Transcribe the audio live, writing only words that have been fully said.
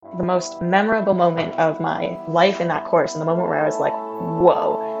the most memorable moment of my life in that course, and the moment where I was like,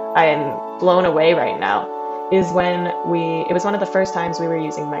 whoa, I am blown away right now, is when it was one of the first times we were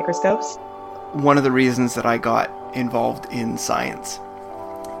using microscopes. One of the reasons that I got involved in science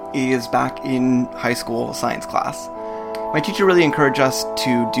is back in high school science class. My teacher really encouraged us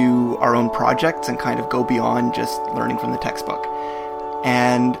to do our own projects and kind of go beyond just learning from the textbook.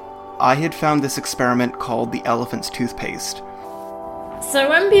 And I had found this experiment called the elephant's toothpaste. So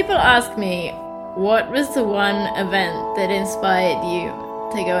when people ask me, what was the one event that inspired you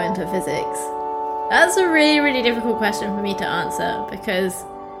to go into physics? That's a really, really difficult question for me to answer, because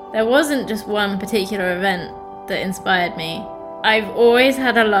there wasn't just one particular event that inspired me. I've always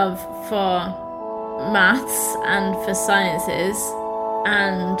had a love for maths and for sciences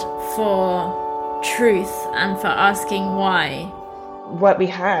and for truth and for asking why. What we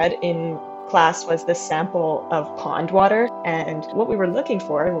had in class was this sample of pond water, and what we were looking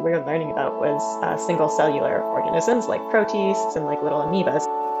for and what we were learning about was single cellular organisms like protists and like little amoebas.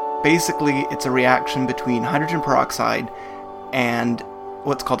 Basically, it's a reaction between hydrogen peroxide and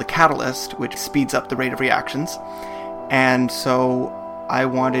what's called a catalyst, which speeds up the rate of reactions. And so I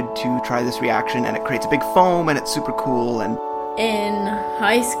wanted to try this reaction, and it creates a big foam, and it's super cool. And in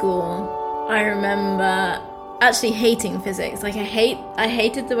high school, I remember actually hating physics. Like I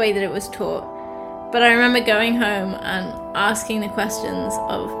hated the way that it was taught. But I remember going home and asking the questions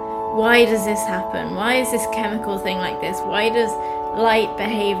of, why does this happen? Why is this chemical thing like this? Why does light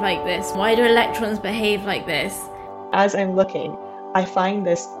behave like this? Why do electrons behave like this? As I'm looking, I find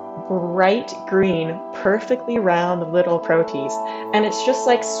this bright green, perfectly round little protist, and it's just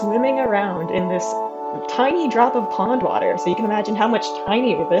like swimming around in this tiny drop of pond water. So you can imagine how much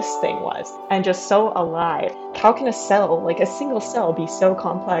tinier this thing was, and just so alive. How can a cell, like a single cell, be so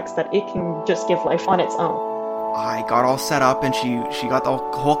complex that it can just give life on its own? I got all set up, and she got the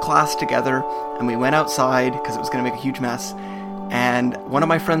whole class together, and we went outside because it was going to make a huge mess. And one of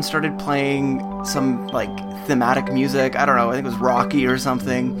my friends started playing some like thematic music. I don't know, I think it was Rocky or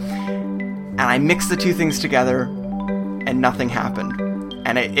something. And I mixed the two things together, and nothing happened.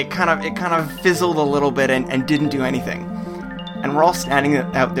 And it kind of fizzled a little bit and didn't do anything. And we're all standing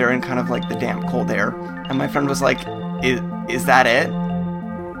out there in kind of like the damp, cold air. And my friend was like, "Is that it?"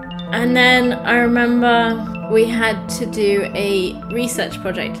 And then I remember we had to do a research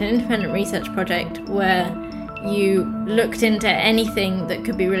project, an independent research project, where you looked into anything that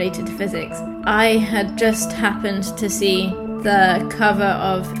could be related to physics. I had just happened to see the cover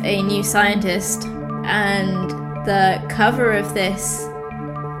of a New Scientist, and the cover of this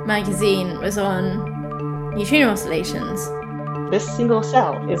magazine was on neutrino oscillations. This single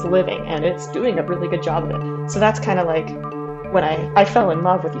cell is living, and it's doing a really good job of it. So that's kind of like when I fell in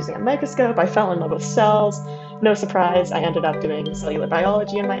love with using a microscope. I fell in love with cells. No surprise, I ended up doing cellular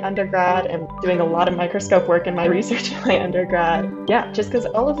biology in my undergrad and doing a lot of microscope work in my research in my undergrad. Yeah, just because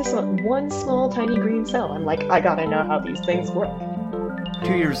all of this one small tiny green cell, I'm like, I gotta know how these things work.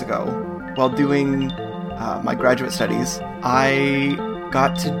 2 years ago, while doing my graduate studies, I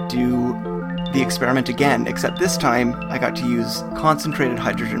got to do the experiment again, except this time I got to use concentrated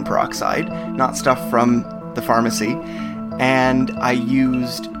hydrogen peroxide, not stuff from the pharmacy, and I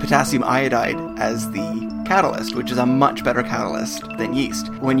used potassium iodide as the catalyst, which is a much better catalyst than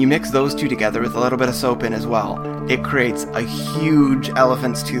yeast. When you mix those two together with a little bit of soap in as well, it creates a huge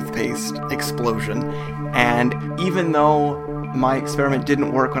elephant's toothpaste explosion. And even though my experiment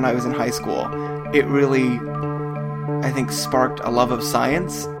didn't work when I was in high school, it really, I think, sparked a love of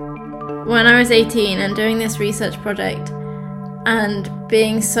science. When I was 18 and doing this research project and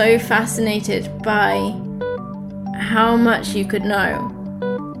being so fascinated by how much you could know.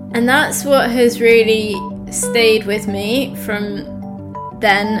 And that's what has really stayed with me from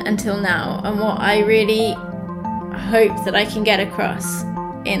then until now, and what I really hope that I can get across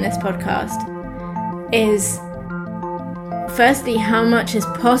in this podcast is, firstly, how much is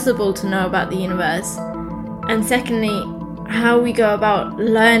possible to know about the universe, and secondly, how we go about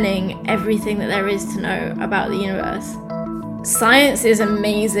learning everything that there is to know about the universe. Science is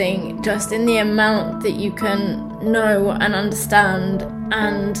amazing just in the amount that you can know and understand,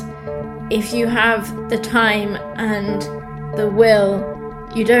 and if you have the time and the will,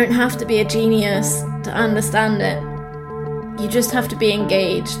 you don't have to be a genius to understand it. You just have to be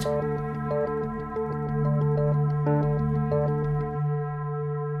engaged.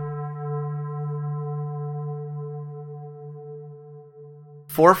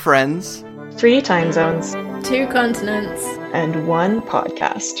 Four friends, 3 time zones, 2 continents, and 1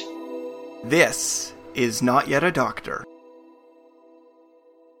 podcast. This is Not Yet a Doctor.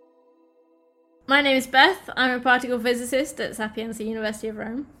 My name is Beth. I'm a particle physicist at Sapienza University of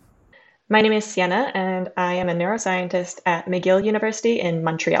Rome. My name is Sienna, and I am a neuroscientist at McGill University in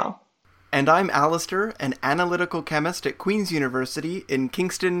Montreal. And I'm Alistair, an analytical chemist at Queen's University in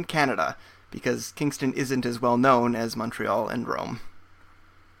Kingston, Canada, because Kingston isn't as well known as Montreal and Rome.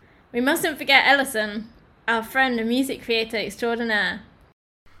 We mustn't forget Ellison, our friend and music creator extraordinaire.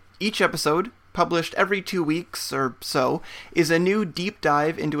 Each episode, published every 2 weeks or so, is a new deep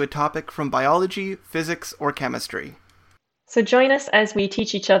dive into a topic from biology, physics, or chemistry. So join us as we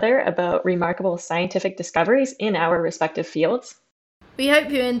teach each other about remarkable scientific discoveries in our respective fields. We hope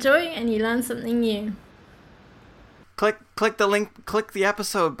you enjoy and you learn something new. Click the link, click the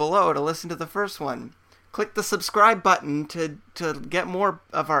episode below to listen to the first one. Click the subscribe button to get more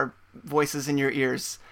of our voices in your ears.